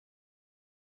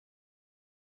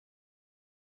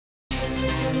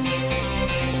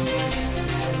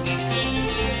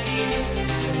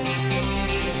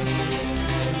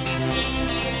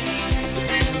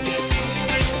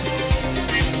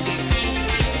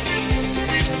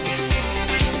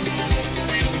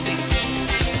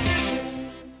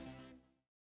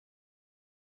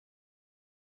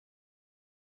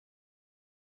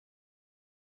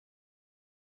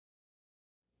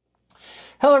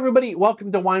Hello everybody,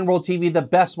 welcome to Wine World TV, the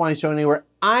best wine show anywhere.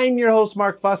 I'm your host,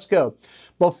 Mark Fusco.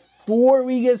 Before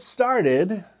we get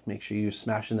started, make sure you're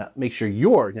smashing that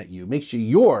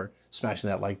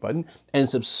like button and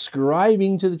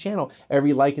subscribing to the channel.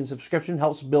 Every like and subscription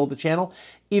helps build the channel.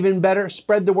 Even better,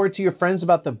 spread the word to your friends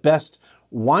about the best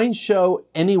wine show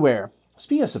anywhere.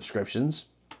 Speaking of subscriptions,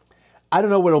 I don't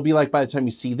know what it'll be like by the time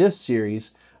you see this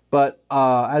series, but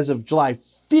as of July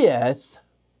 5th,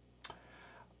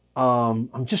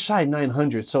 I'm just shy of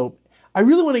 900, so I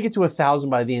really want to get to 1,000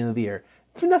 by the end of the year.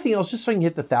 For nothing else, just so I can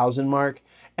hit the 1,000 mark.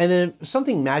 And then if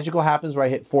something magical happens where I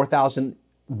hit 4,000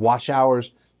 watch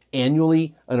hours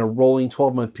annually in a rolling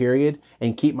 12-month period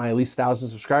and keep my at least 1,000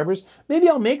 subscribers, maybe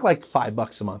I'll make like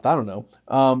 $5 a month. I don't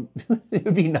know. It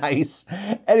would be nice.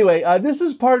 Anyway, this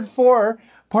is part four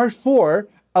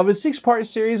of a 6-part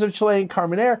series of Chilean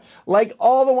Carménère. Like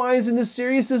all the wines in this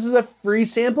series, this is a free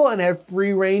sample and I have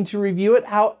free reign to review it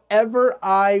however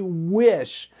I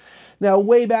wish. Now,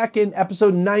 way back in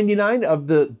episode 99 of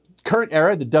the current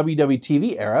era, the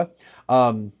WWTV era,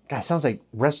 God, sounds like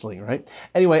wrestling, right?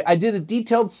 Anyway, I did a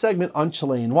detailed segment on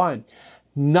Chilean wine.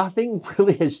 Nothing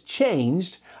really has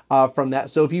changed from that.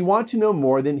 So if you want to know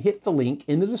more, then hit the link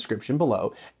in the description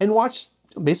below and watch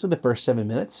basically the first 7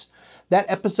 minutes. That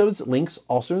episode's links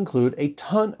also include a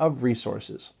ton of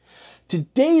resources.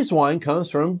 Today's wine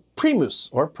comes from Primus,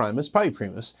 or Primus, probably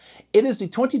Primus. It is the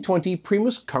 2020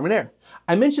 Primus Carménère.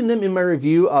 I mentioned them in my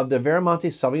review of the Vermonte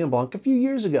Sauvignon Blanc a few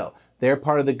years ago. They're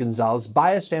part of the Gonzalez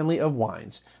Baez family of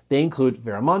wines. They include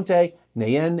Vermonte,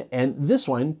 Neyen, and this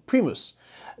wine, Primus.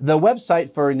 The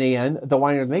website for Neyen, the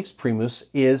winery that makes Primus,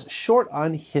 is short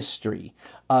on history.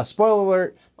 Spoiler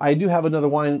alert, I do have another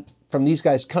wine from these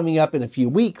guys coming up in a few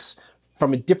weeks,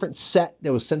 from a different set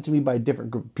that was sent to me by a different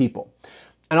group of people.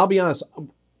 And I'll be honest,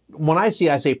 when I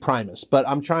say Primus, but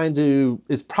I'm trying to,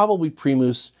 it's probably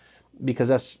Primus because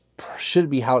that's should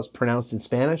be how it's pronounced in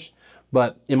Spanish.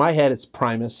 But in my head, it's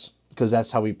Primus because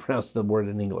that's how we pronounce the word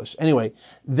in English. Anyway,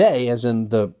 they, as in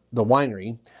the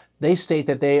winery, they state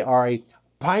that they are a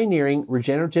pioneering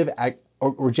regenerative,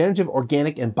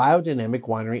 organic, and biodynamic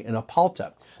winery in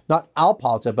Apalta. Not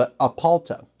Alpalta, but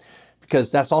Apalta,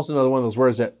 because that's also another one of those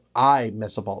words that I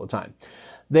mess up all the time.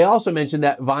 They also mentioned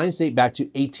that vines date back to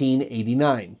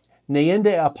 1889. Neyen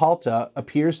de Apalta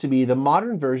appears to be the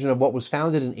modern version of what was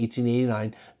founded in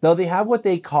 1889, though they have what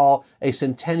they call a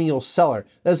centennial cellar.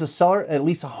 That is a cellar at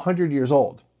least 100 years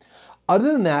old.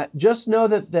 Other than that, just know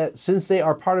that since they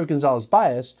are part of Gonzalez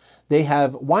Baez, they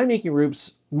have winemaking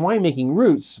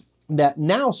roots that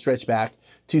now stretch back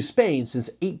to Spain since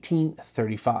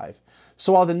 1835.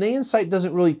 So while the Neyen site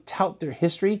doesn't really tout their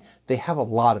history, they have a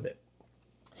lot of it.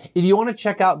 If you want to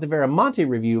check out the Vermonte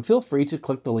review, feel free to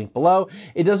click the link below.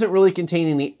 It doesn't really contain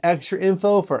any extra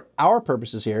info for our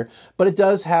purposes here, but it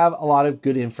does have a lot of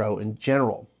good info in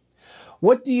general.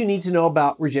 What do you need to know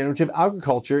about regenerative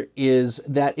agriculture is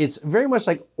that it's very much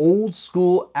like old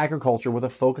school agriculture with a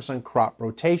focus on crop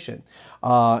rotation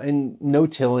and no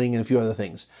tilling and a few other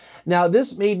things. Now,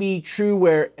 this may be true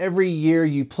where every year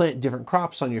you plant different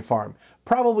crops on your farm,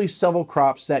 probably several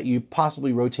crops that you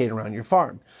possibly rotate around your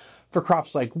farm. For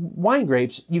crops like wine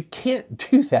grapes, you can't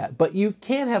do that, but you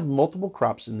can have multiple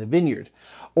crops in the vineyard,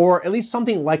 or at least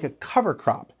something like a cover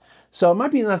crop. So it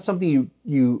might be not something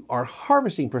you are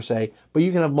harvesting per se, but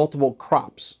you can have multiple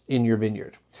crops in your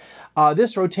vineyard.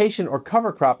 This rotation or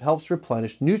cover crop helps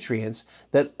replenish nutrients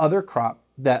that another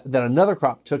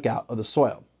crop took out of the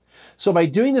soil. So by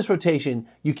doing this rotation,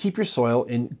 you keep your soil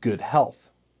in good health.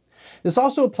 This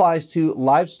also applies to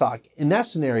livestock. In that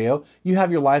scenario, you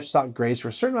have your livestock graze for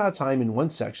a certain amount of time in one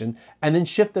section and then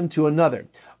shift them to another.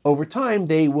 Over time,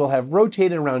 they will have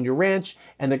rotated around your ranch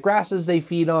and the grasses they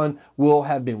feed on will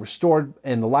have been restored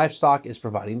and the livestock is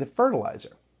providing the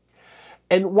fertilizer.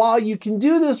 And while you can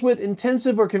do this with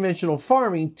intensive or conventional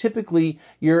farming, typically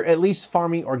you're at least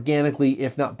farming organically,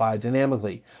 if not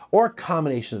biodynamically, or a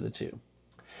combination of the two.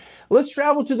 Let's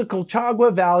travel to the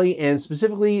Colchagua Valley and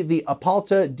specifically the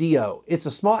Apalta DO. It's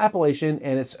a small appellation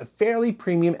and it's a fairly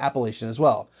premium appellation as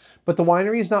well. But the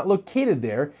winery is not located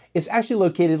there. It's actually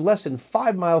located less than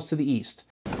 5 miles to the east.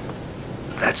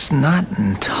 That's not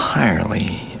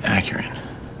entirely accurate.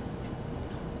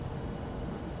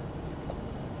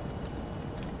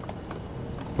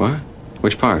 What?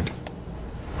 Which part?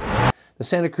 The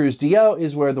Santa Cruz DO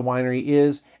is where the winery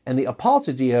is, and the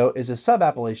Apalta DO is a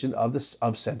sub-appellation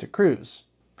of Santa Cruz.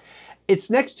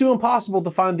 It's next to impossible to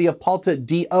find the Apalta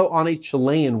DO on a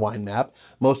Chilean wine map.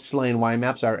 Most Chilean wine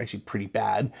maps are actually pretty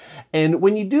bad. And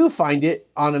when you do find it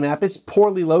on a map, it's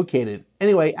poorly located.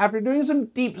 Anyway, after doing some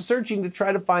deep searching to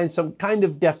try to find some kind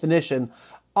of definition,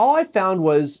 all I found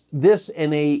was this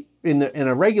in a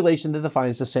regulation that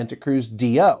defines the Santa Cruz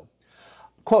DO.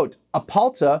 Quote,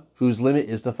 Apalta, whose limit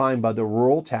is defined by the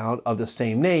rural town of the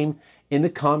same name in the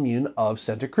commune of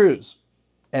Santa Cruz.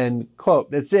 End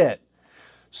quote. That's it.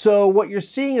 So what you're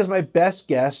seeing is my best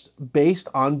guess based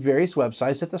on various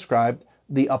websites that describe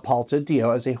the Apalta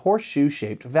DO as a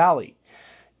horseshoe-shaped valley.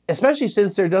 Especially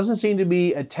since there doesn't seem to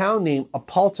be a town named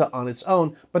Apalta on its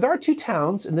own, but there are two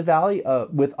towns in the valley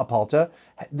with Apalta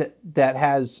that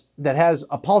has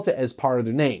Apalta as part of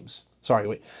their names. Sorry,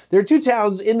 wait. There are two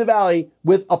towns in the valley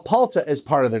with Apalta as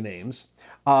part of their names.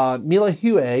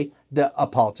 Milahue de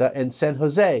Apalta and San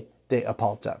Jose de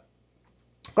Apalta.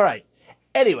 All right.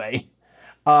 Anyway,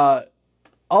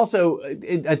 also,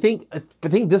 I think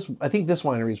this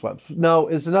winery's website. No,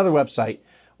 it's another website.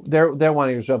 Their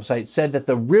winery's website said that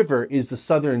the river is the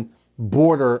southern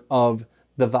border of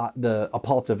the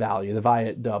Apalta Valley, the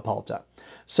Valle de Apalta.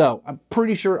 So I'm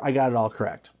pretty sure I got it all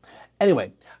correct.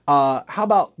 Anyway, how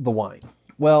about the wine?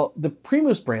 Well, the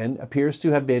Primus brand appears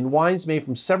to have been wines made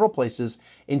from several places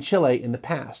in Chile in the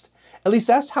past. At least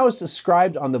that's how it's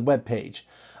described on the webpage.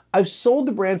 I've sold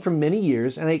the brand for many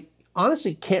years, and I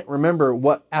honestly can't remember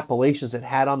what appellations it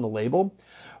had on the label.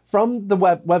 From the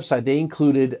website, they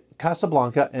included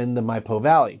Casablanca and the Maipo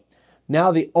Valley.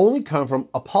 Now they only come from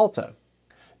Apalta.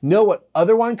 Know what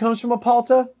other wine comes from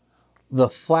Apalta? The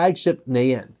flagship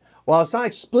Nayen. While it's not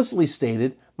explicitly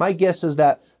stated, my guess is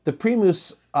that the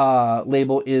Primus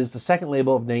label is the second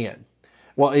label of Nayen.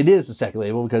 Well, it is the second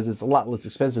label because it's a lot less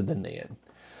expensive than Nayen.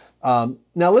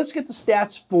 Now let's get the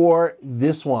stats for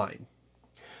this wine.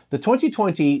 The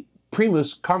 2020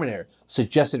 Primus Carménère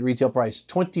suggested retail price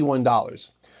 $21.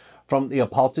 From the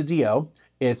Apalta DO,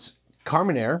 it's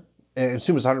Carmenere, I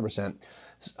assume it's 100%.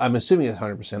 I'm assuming it's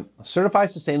 100%.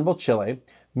 Certified Sustainable Chile,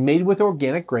 made with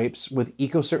organic grapes with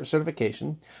EcoCert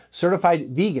certification, certified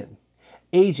vegan,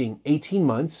 aging 18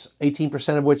 months,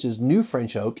 18% of which is new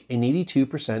French oak, and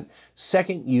 82%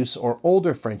 second use or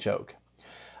older French oak.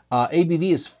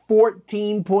 ABV is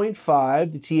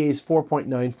 14.5, the TA is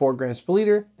 4.94 grams per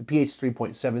liter, the pH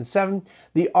 3.77,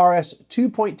 the RS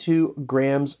 2.2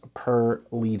 grams per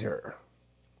liter.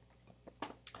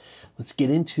 Let's get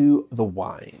into the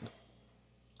wine.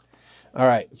 All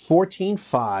right,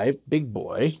 14.5, big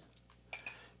boy.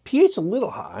 pH a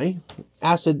little high,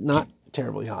 acid not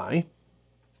terribly high.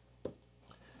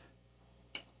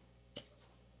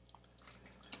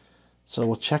 So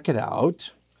we'll check it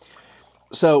out.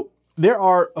 So there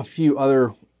are a few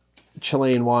other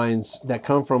Chilean wines that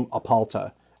come from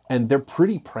Apalta, and they're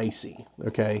pretty pricey,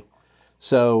 okay?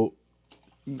 So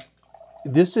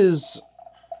this is,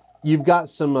 you've got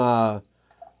some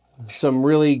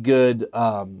really good,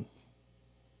 kind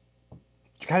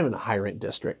of in a high rent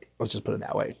district. Let's just put it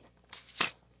that way.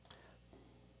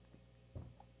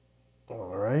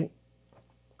 All right.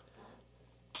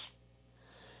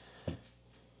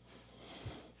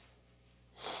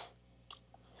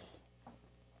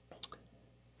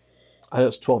 I know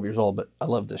it's 12 years old, but I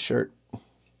love this shirt.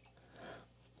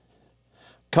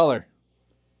 Color.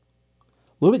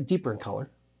 A little bit deeper in color.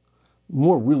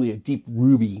 More really a deep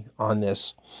ruby on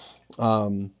this.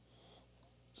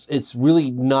 It's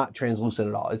really not translucent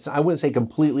at all. It's, I wouldn't say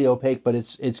completely opaque, but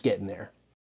it's getting there.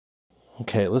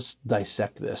 Okay, let's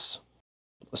dissect this.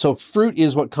 So fruit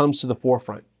is what comes to the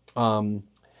forefront.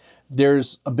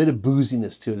 There's a bit of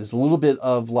booziness to it. There's a little bit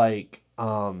of like,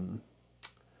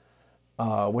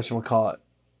 whatchamacallit,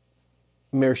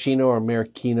 maraschino or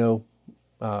maraschino,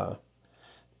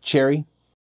 cherry,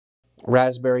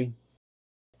 raspberry,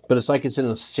 but it's like it's in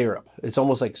a syrup. It's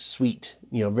almost like sweet,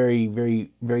 you know, very, very,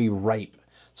 very ripe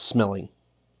smelling.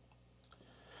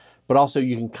 But also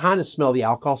you can kind of smell the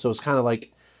alcohol, so it's kind of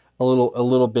like a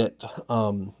little bit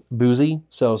boozy.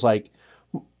 So it's like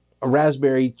a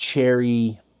raspberry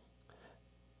cherry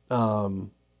thing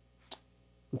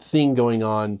going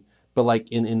on, but like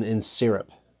in syrup,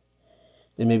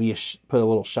 and maybe you put a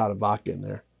little shot of vodka in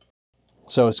there.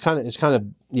 So it's kind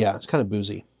of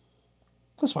boozy.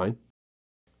 That's fine.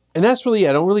 And that's really,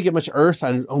 I don't really get much earth.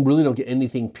 I really don't get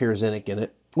anything pyrazinic in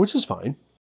it, which is fine.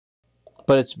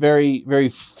 But it's very, very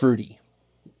fruity.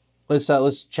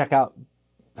 Let's check out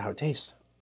how it tastes.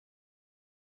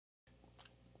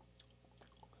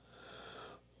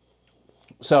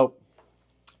 So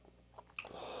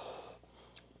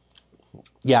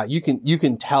Yeah, you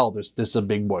can tell this is a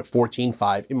big boy.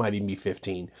 14.5. It might even be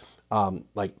 15.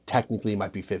 Like technically, it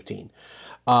might be 15.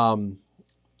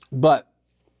 But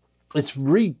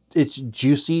it's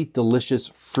juicy, delicious,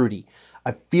 fruity.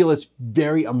 I feel it's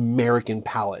very American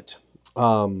palate.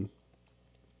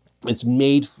 It's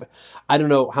made, I don't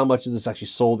know how much of this actually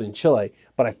sold in Chile,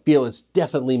 but I feel it's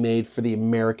definitely made for the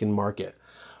American market.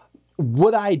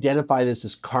 Would I identify this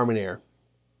as Carmenere?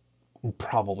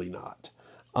 Probably not.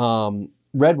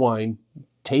 Red wine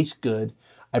tastes good.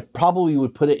 I probably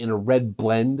would put it in a red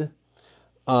blend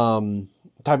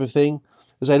type of thing,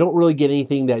 because I don't really get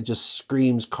anything that just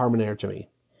screams Carmenere to me.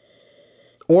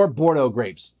 Or Bordeaux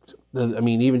grapes. I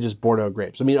mean, even just Bordeaux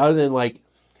grapes. I mean, other than like,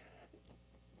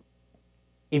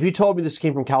 if you told me this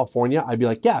came from California, I'd be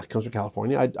like, yeah, it comes from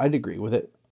California. I'd agree with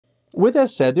it. With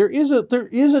that said, there is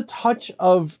a touch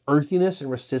of earthiness and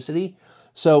rusticity.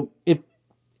 So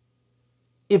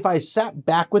if I sat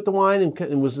back with the wine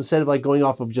and was, instead of like going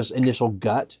off of just initial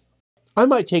gut, I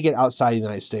might take it outside the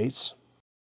United States.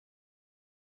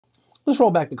 Let's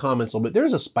roll back the comments a little bit.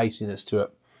 There's a spiciness to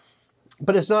it,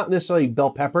 but it's not necessarily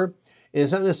bell pepper. And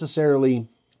it's not necessarily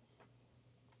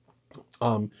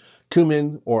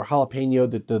cumin or jalapeno,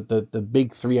 the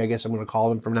big three, I guess I'm going to call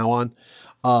them from now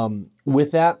on.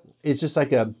 With that, it's just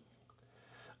like a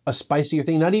spicier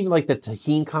thing. Not even like the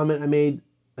tahini comment I made.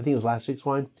 I think it was last week's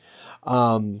wine.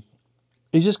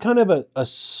 It's just kind of a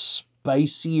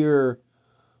spicier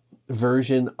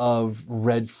version of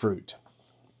red fruit.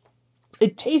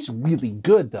 It tastes really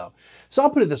good though. So I'll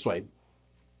put it this way.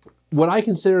 Would I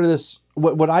consider this,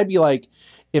 what would I be like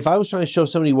if I was trying to show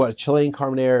somebody what a Chilean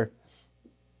Carménère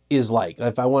is like?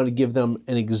 If I wanted to give them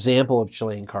an example of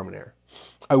Chilean Carménère,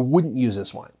 I wouldn't use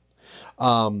this wine.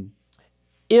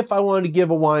 If I wanted to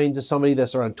give a wine to somebody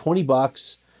that's around 20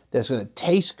 bucks, that's going to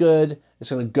taste good,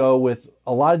 it's going to go with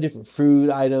a lot of different food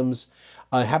items,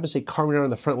 I happen to say Carmenere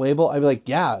on the front label, I'd be like,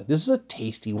 yeah, this is a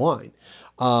tasty wine.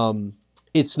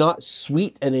 It's not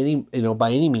sweet at any,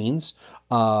 by any means.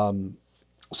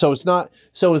 So it's not,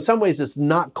 so in some ways it's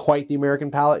not quite the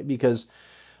American palate, because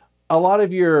a lot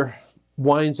of your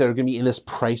wines that are going to be in this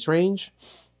price range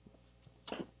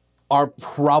are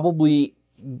probably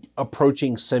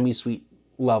approaching semi-sweet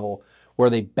level, where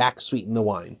they back sweeten the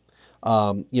wine.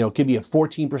 It could be a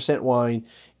 14% wine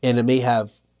and it may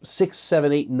have 6,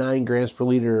 7, 8, 9 grams per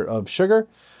liter of sugar.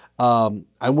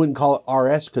 I wouldn't call it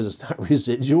RS because it's not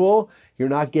residual. You're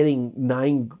not getting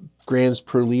 9 grams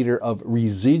per liter of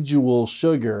residual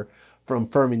sugar from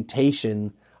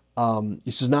fermentation.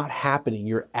 It's just not happening.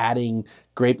 You're adding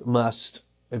grape must,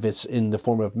 if it's in the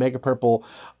form of mega purple,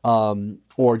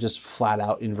 or just flat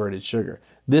out inverted sugar.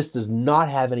 This does not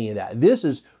have any of that. This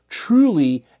is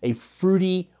truly a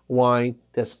fruity wine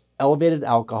that's elevated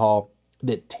alcohol,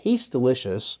 that tastes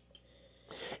delicious.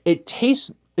 It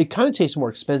kind of tastes more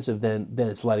expensive than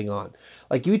it's letting on.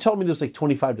 Like if you told me this was like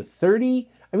 25 to 30,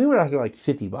 I mean, we're not like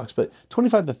 50 bucks, but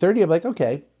 25 to 30, I'm like,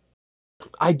 okay,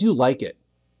 I do like it.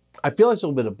 I feel like there's a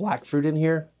little bit of black fruit in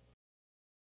here.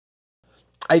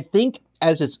 I think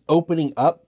as it's opening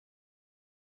up,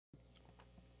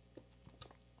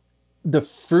 the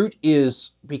fruit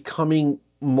is becoming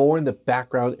more in the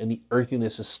background and the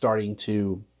earthiness is starting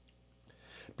to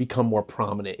become more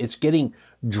prominent. It's getting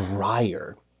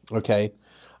drier, okay?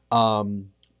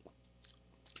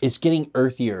 It's getting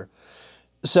earthier.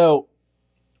 So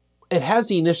it has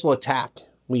the initial attack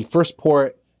when you first pour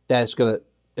it that it's going to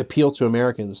appeal to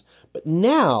Americans. But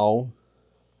now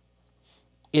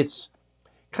it's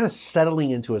kind of settling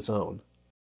into its own.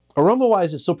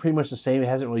 Aroma-wise, it's still pretty much the same. It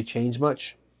hasn't really changed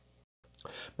much.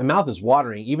 My mouth is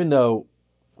watering, even though,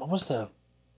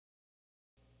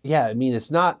 yeah, I mean,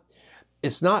 it's not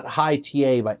high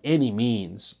TA by any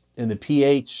means in the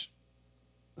pH,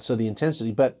 so the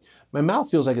intensity, but my mouth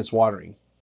feels like it's watering.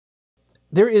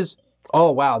 There is,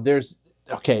 oh wow,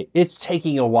 okay, it's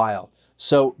taking a while.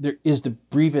 So there is the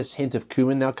briefest hint of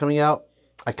cumin now coming out.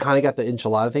 I kind of got the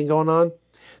enchilada thing going on.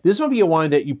 This might be a wine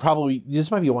that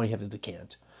this might be a wine you have to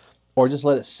decant, or just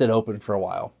let it sit open for a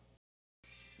while.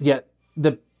 Yet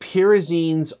the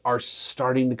pyrazines are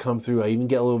starting to come through. I even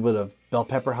get a little bit of bell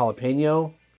pepper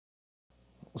jalapeno.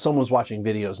 Someone's watching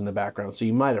videos in the background, so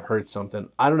you might have heard something.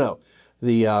 I don't know.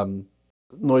 The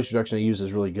noise reduction I use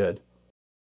is really good.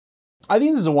 I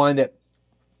think this is a wine that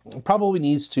probably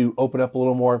needs to open up a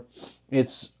little more.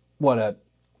 It's, what, a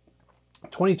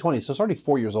 2020, so it's already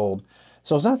 4 years old.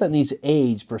 So it's not that it needs to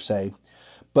age, per se.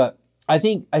 But I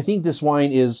think this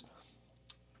wine is,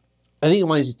 I think it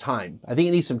needs time. I think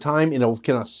it needs some time, and it'll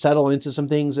kind of settle into some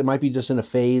things. It might be just in a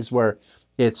phase where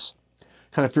it's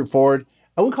kind of fruit forward.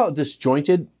 I wouldn't call it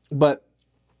disjointed, but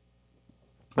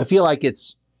I feel like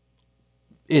it's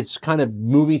it's kind of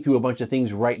moving through a bunch of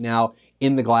things right now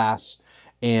in the glass.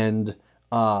 And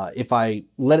if I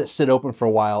let it sit open for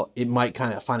a while, it might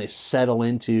kind of finally settle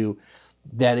into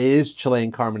that is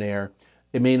Chilean Carménère.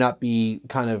 It may not be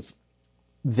kind of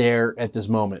there at this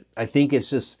moment. I think it's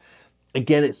just,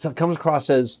 again, it comes across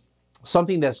as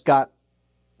something that's got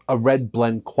a red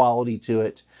blend quality to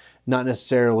it, not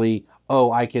necessarily,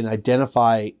 oh, I can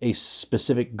identify a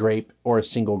specific grape or a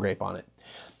single grape on it.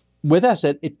 With that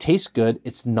said, it tastes good.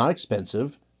 It's not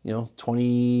expensive, you know,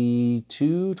 $22,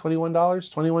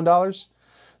 $21.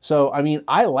 So, I mean,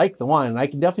 I like the wine, and I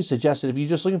can definitely suggest it if you're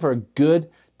just looking for a good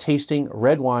tasting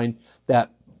red wine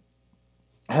that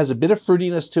has a bit of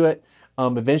fruitiness to it,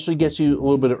 eventually gets you a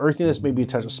little bit of earthiness, maybe a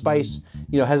touch of spice,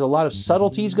 you know, has a lot of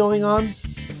subtleties going on,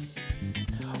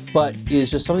 but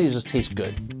is just something that just tastes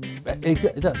good.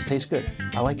 It does taste good.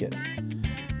 I like it.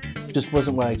 Just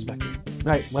wasn't what I expected.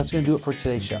 All right, well, that's going to do it for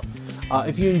today's show.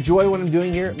 If you enjoy what I'm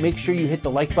doing here, make sure you hit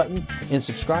the like button and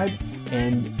subscribe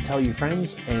and tell your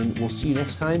friends, and we'll see you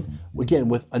next time, again,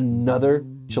 with another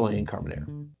Chilean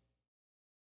Carménère.